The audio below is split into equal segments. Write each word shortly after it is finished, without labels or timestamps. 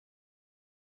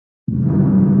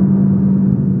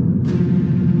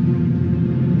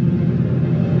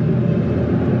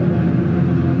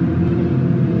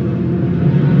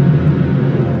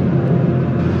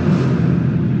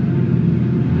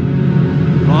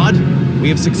We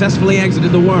have successfully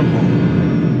exited the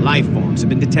wormhole. Life forms have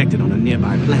been detected on a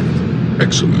nearby planet.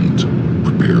 Excellent.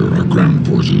 Prepare our ground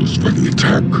forces for the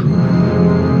attack.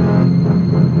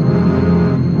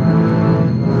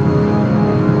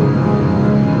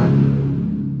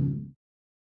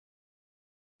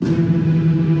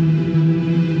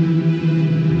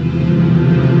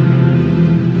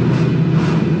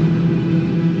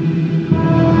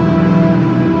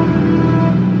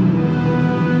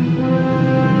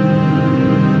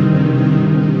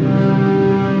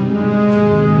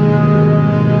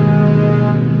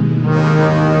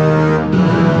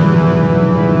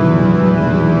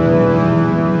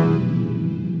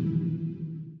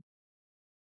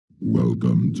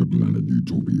 Welcome to Planet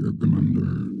Utopia,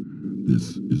 Commander.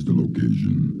 This is the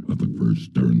location of the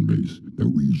first Terran base that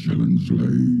we shall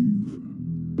enslave.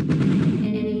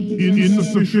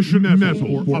 Insufficient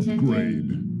metal upgrade.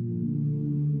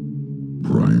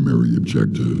 Primary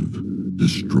objective: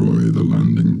 destroy the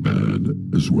landing pad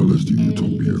as well as the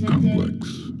Utopia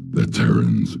complex. The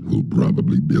Terrans will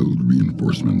probably build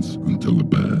reinforcements until the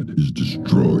pad is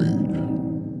destroyed.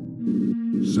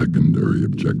 Secondary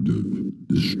objective: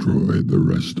 destroy the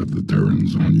rest of the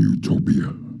Terrans on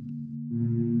Utopia.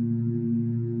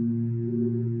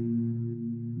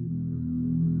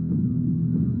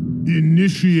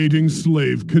 Initiating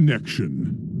slave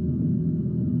connection.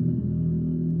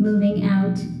 Moving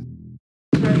out.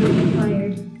 Target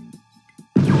acquired.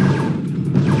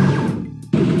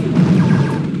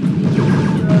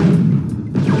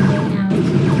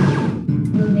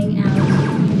 Moving out.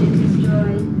 Unit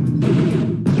destroyed.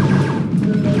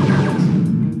 Moving out.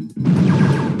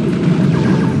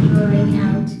 Destroying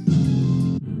out.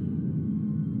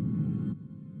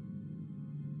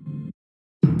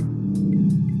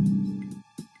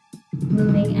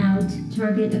 Moving out.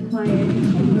 Target acquired.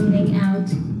 Moving out.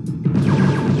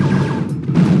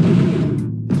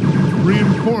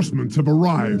 Reinforcements have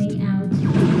arrived. Moving out.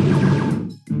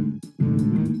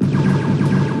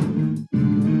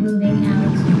 Moving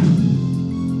out.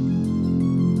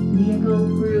 Vehicle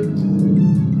grouped.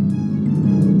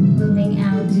 Moving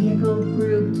out. Vehicle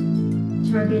grouped.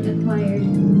 Target acquired.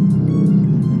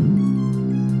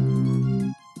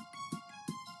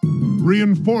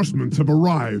 Reinforcements have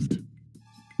arrived.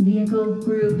 Vehicle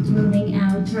grouped. Moving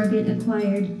out. Target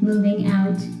acquired. Moving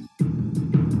out.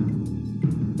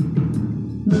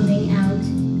 Moving out.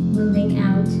 Moving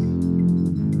out.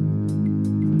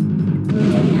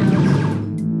 Moving out.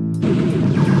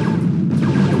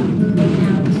 Moving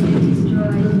out.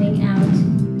 Destroy. Moving out.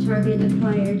 Target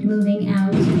acquired. Moving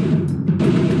out.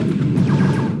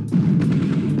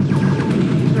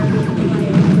 Target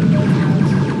acquired. Moving out. Moving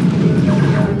out.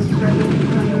 Target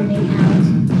acquired. Moving out.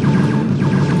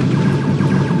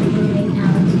 Moving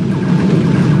out.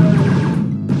 Destroy.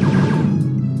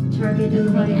 Target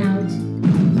moving out.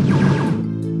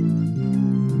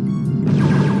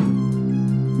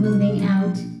 Moving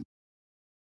out.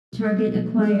 Target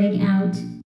acquiring out.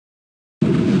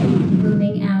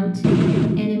 Moving out.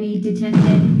 Enemy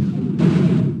detected.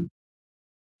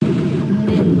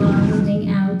 Unit lost. Moving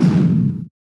out.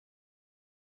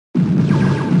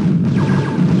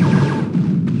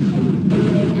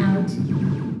 Moving out.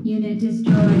 Unit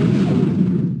destroyed.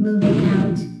 Moving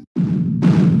out.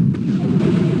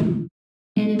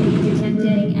 Enemy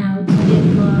detected. Out. Unit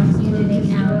lost. Unit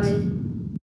destroyed.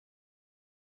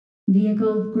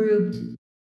 Vehicle grouped.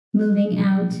 Moving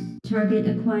out. Target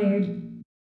acquired.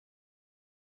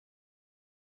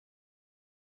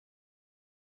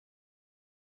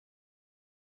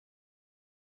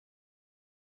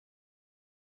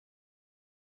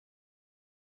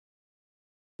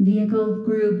 Vehicle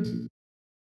grouped.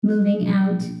 Moving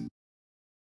out.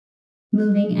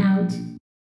 Moving out.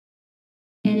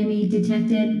 Enemy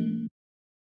detected.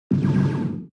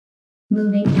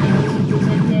 Moving out.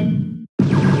 Detected.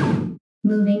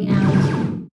 Moving out.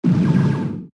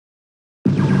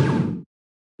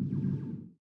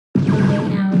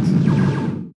 Moving out.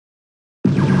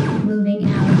 Moving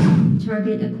out.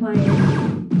 Target acquired.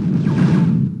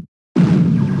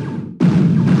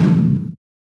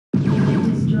 Unit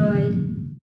destroyed.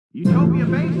 Utopia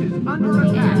Base is under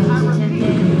Moving attack. out. I repeat,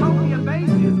 Detected. Utopia Base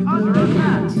is under Moving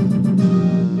attack. out.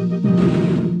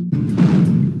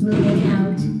 Moving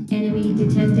out. Enemy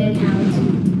detected. Out.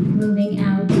 Moving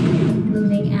out.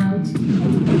 Moving out.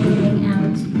 Moving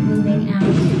out. Moving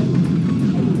out.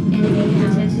 Enemy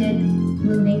detected.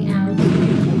 Moving out.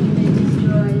 Unit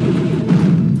destroyed.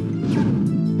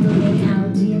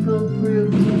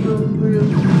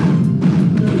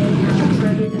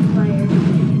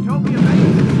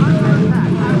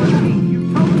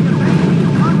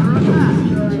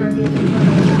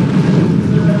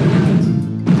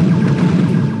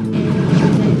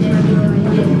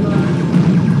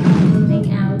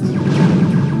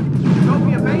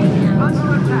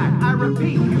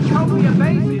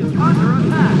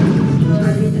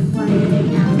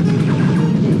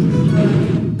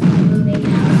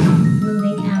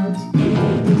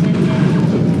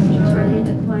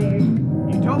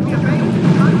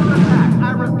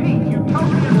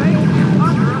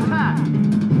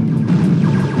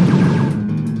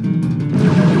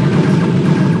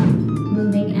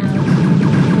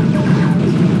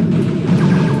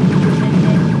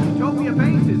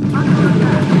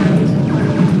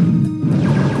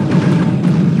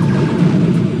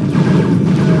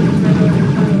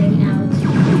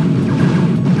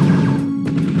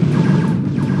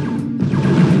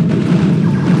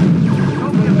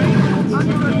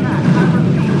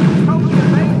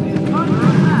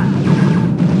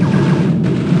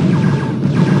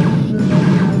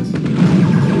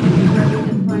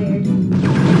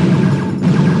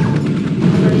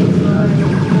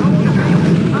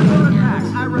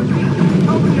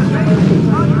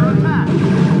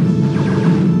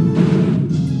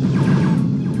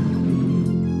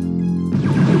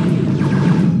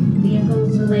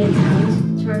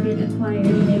 Target acquired.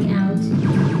 Moving out.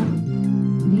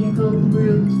 Vehicle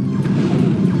grouped.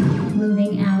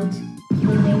 Moving out.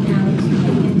 Moving out.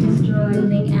 Target destroyed.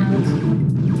 Moving out.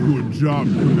 Good job,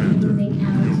 Commander. Moving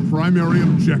out. Your primary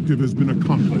objective has been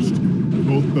accomplished.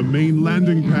 Both the main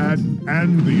landing pad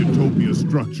and the Utopia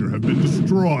structure have been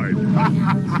destroyed. Moving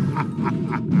out.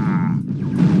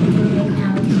 Moving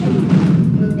out.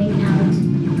 Moving out.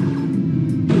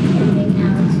 Moving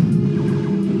out.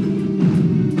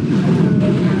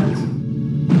 Moving out.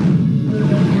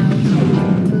 Moving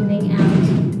out. Moving out. Moving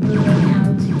out.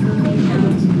 Moving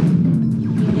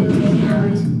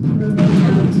out. Moving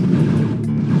out.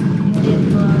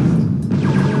 Unit lost.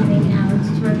 Moving out.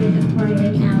 Target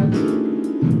acquired. Out.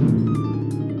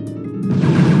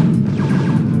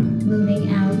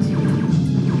 Moving out.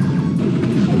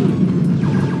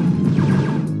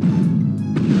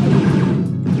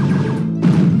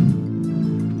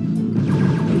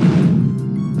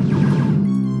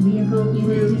 Vehicle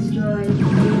unit destroyed.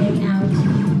 Moving out.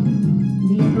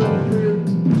 Vehicle grouped.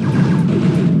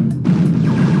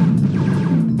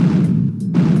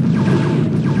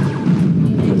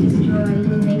 Unit destroyed.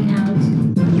 Moving out.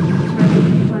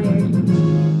 Target acquired.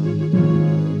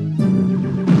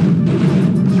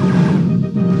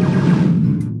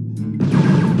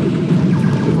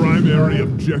 Primary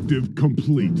objective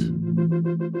complete.